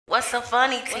What's so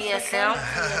funny, TSM?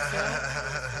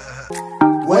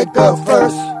 Wake up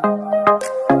first.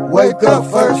 Wake up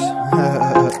first.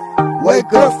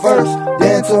 Wake up first.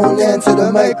 Then tune in to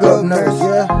the makeup nurse.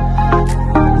 Yeah.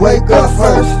 Wake up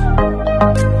first.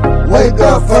 Wake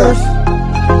up first.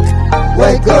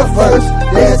 Wake up first.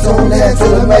 Then tune in to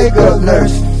the makeup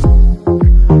nurse.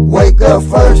 Wake up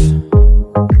first.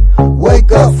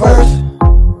 Wake up first.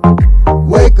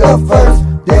 Wake up first.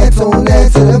 Then tune in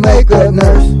to the makeup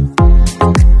nurse.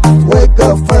 Wake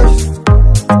up first.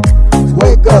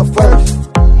 Wake up first.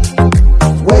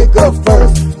 Wake up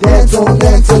first. Then tune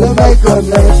in to the makeup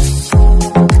nurse.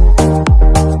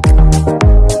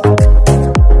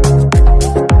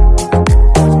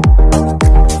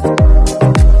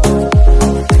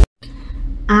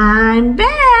 I'm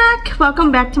back!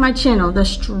 Welcome back to my channel. The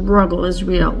struggle is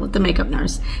real with the makeup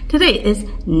nurse. Today is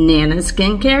Nana's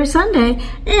Skincare Sunday,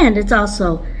 and it's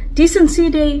also Decency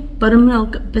Day,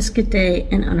 Buttermilk Biscuit Day,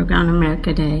 and Underground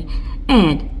America Day,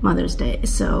 and Mother's Day.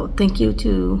 So thank you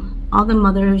to all the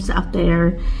mothers out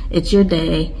there. It's your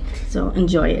day, so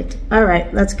enjoy it. All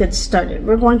right, let's get started.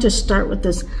 We're going to start with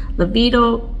this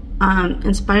Levito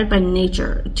Inspired by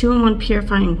Nature 2-in-1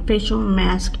 Purifying Facial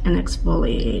Mask and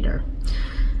Exfoliator.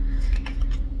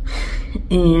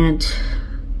 And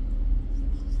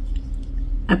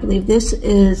I believe this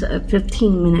is a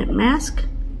 15-minute mask.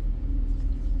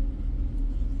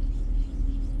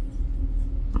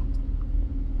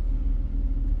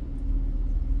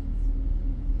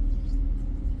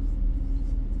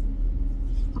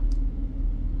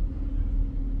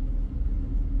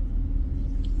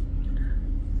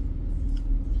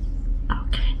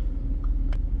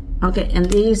 Okay, and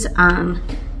these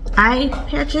eye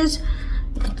patches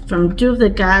from Dew of the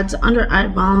Gods Under Eye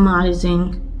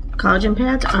Volumizing Collagen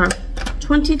Pads are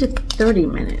 20 to 30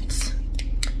 minutes.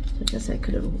 So I guess I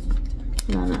could have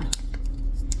done a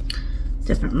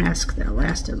different mask that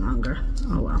lasted longer.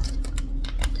 Oh well.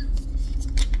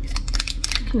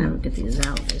 I can never get these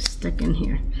out. They stick in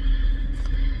here.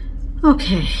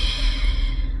 Okay.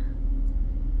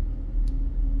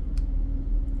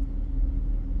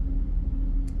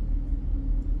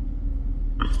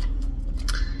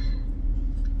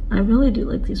 I really do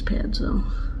like these pads though,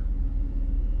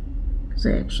 because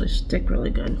they actually stick really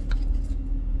good.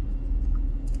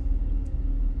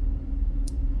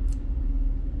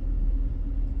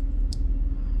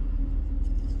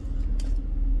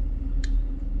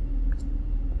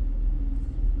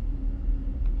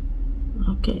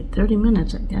 Okay, 30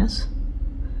 minutes I guess.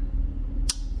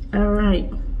 Alright,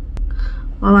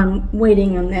 while I'm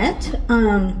waiting on that,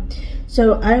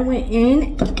 so I went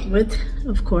in with,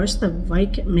 of course, the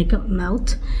Vike Makeup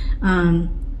Melt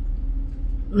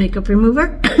makeup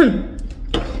remover.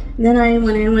 Then I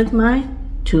went in with my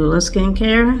Tula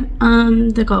Skincare,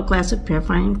 the Gold Classic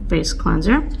Purifying Face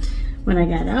Cleanser when I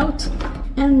got out.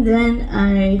 And then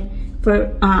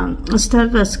instead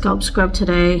of a scalp scrub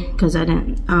today, because I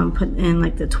didn't put in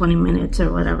like the 20 minutes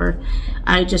or whatever,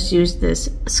 I just used this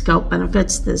Scalp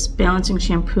Benefits, this balancing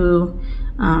shampoo,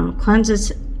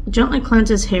 gently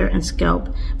cleanses hair and scalp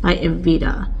by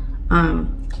Evita.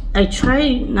 I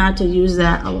try not to use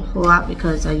that a whole lot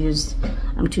because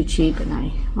I'm too cheap and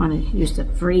I want to use the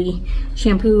free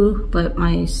shampoo, but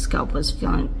my scalp was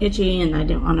feeling itchy and I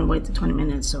didn't want to wait the 20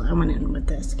 minutes, so I went in with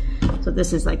this. So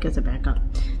this is like as a backup.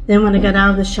 Then when I got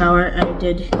out of the shower, I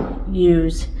did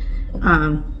use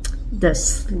the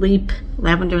Sleep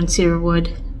Lavender and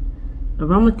Cedarwood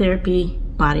Aromatherapy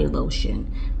Body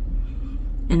Lotion.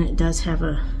 And it does have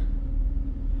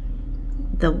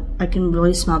I can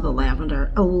really smell the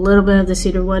lavender. A little bit of the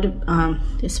cedarwood.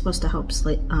 It's supposed to help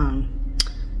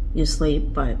you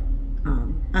sleep, but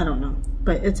I don't know.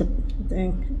 But it's a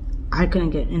thing. I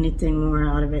couldn't get anything more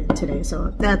out of it today,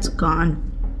 so that's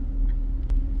gone.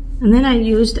 And then I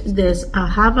used this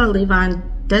Hava Leave-On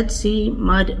Dead Sea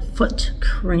Mud Foot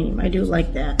Cream. I do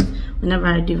like that whenever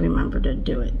I do remember to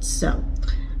do it. So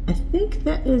I think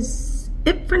that is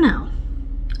it for now.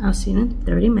 I'll see you in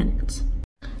 30 minutes.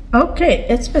 Okay,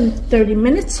 it's been 30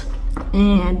 minutes,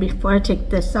 and before I take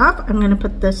this off, I'm going to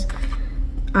put this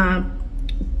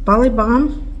Bali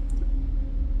Balm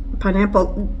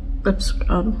Pineapple Lip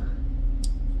Scrub.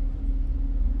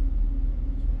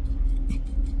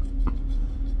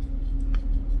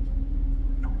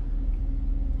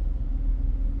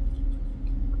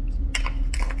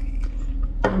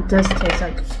 It does taste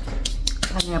like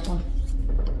pineapple.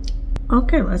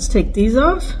 Okay, let's take these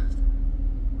off.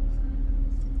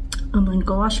 I'm going to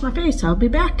go wash my face. I'll be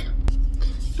back.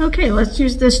 Okay, let's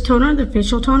use this toner, the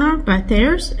facial toner by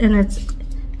Thayers, and it's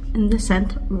in the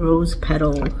scent Rose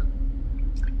Petal.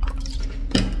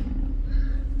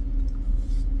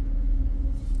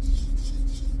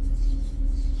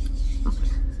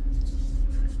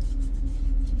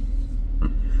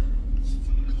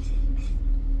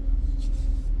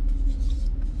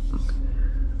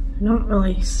 I don't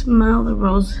really smell the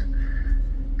rose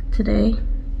today.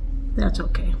 That's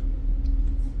okay.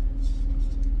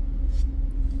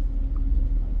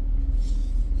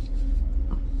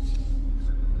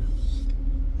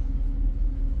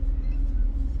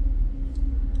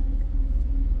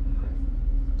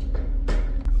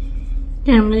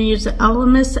 Okay, I'm going to use the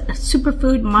Elemis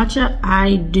Superfood Matcha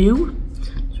Eye Dew.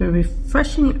 So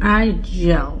refreshing eye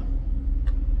gel.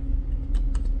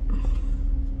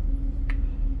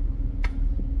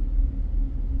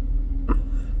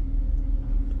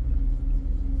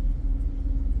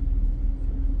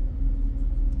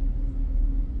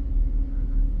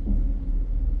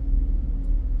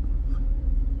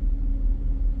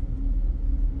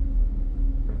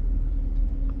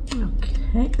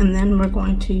 Okay, and then we're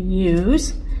going to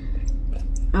use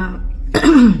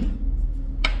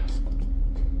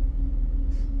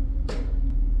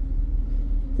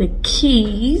the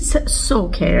Keys Soul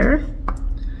Care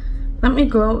Let Me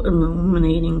Glow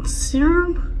Illuminating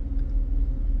Serum.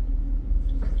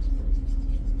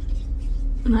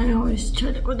 And I always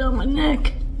try to go down my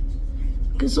neck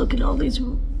because look at all these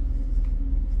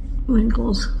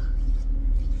wrinkles.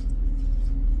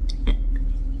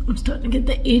 I'm starting to get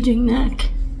the aging neck.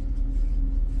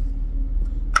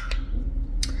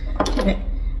 Okay,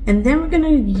 and then we're gonna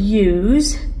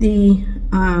use the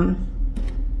oh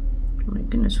my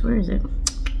goodness, where is it?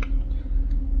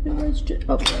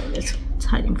 Oh, there it is. It's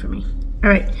hiding from me. All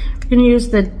right, we're gonna use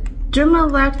the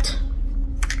Dermalect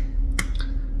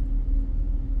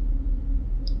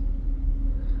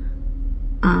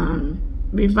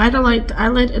Revitalite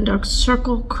Eyelid and Dark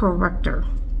Circle Corrector.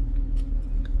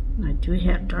 And I do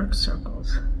have dark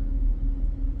circles.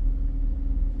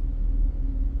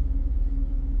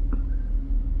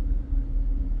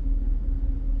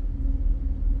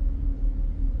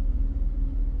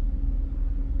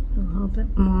 A little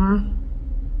bit more.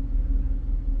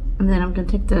 And then I'm going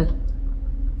to take the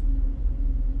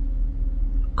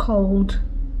cold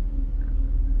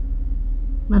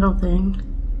metal thing.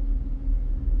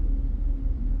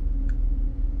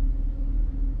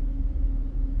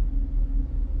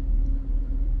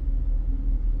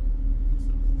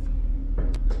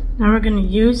 Now we're going to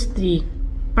use the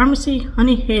Pharmacy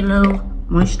Honey Halo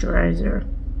Moisturizer.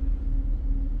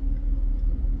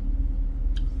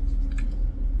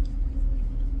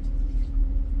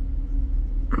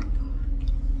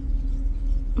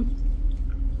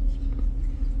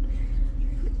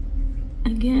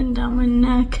 Again, down my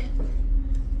neck.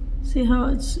 See how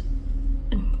it's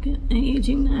an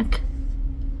aging neck.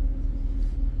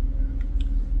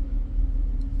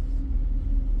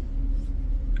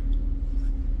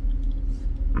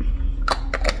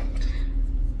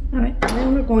 Alright,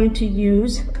 then we're going to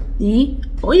use the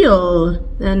oil,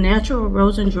 the Natural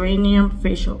Rose and Geranium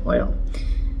Facial Oil.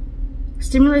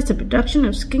 Stimulates the production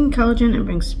of skin collagen and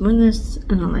brings smoothness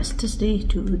and elasticity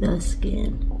to the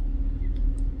skin.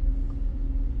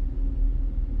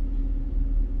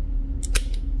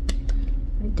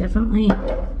 I definitely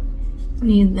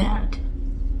need that.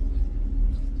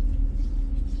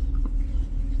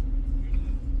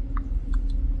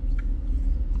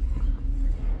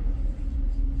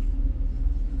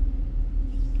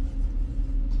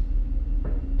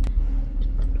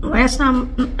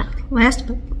 Last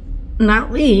but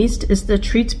not least is the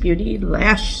Treats Beauty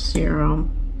Lash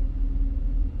Serum.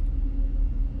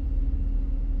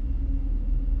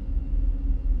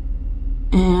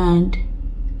 And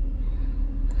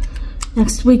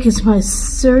next week is my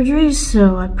surgery,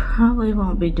 so I probably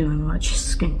won't be doing much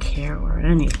skincare or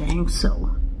anything,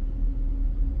 so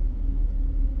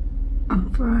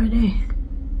on Friday.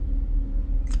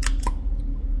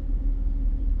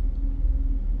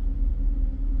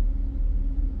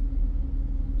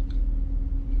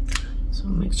 So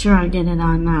make sure I get it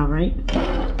on now, right?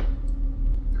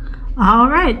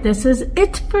 Alright, this is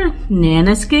it for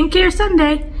Nana Skincare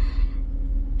Sunday.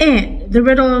 And the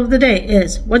riddle of the day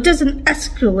is, what does an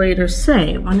escalator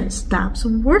say when it stops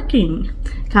working?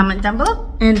 Comment down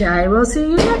below, and I will see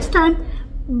you next time.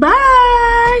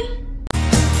 Bye!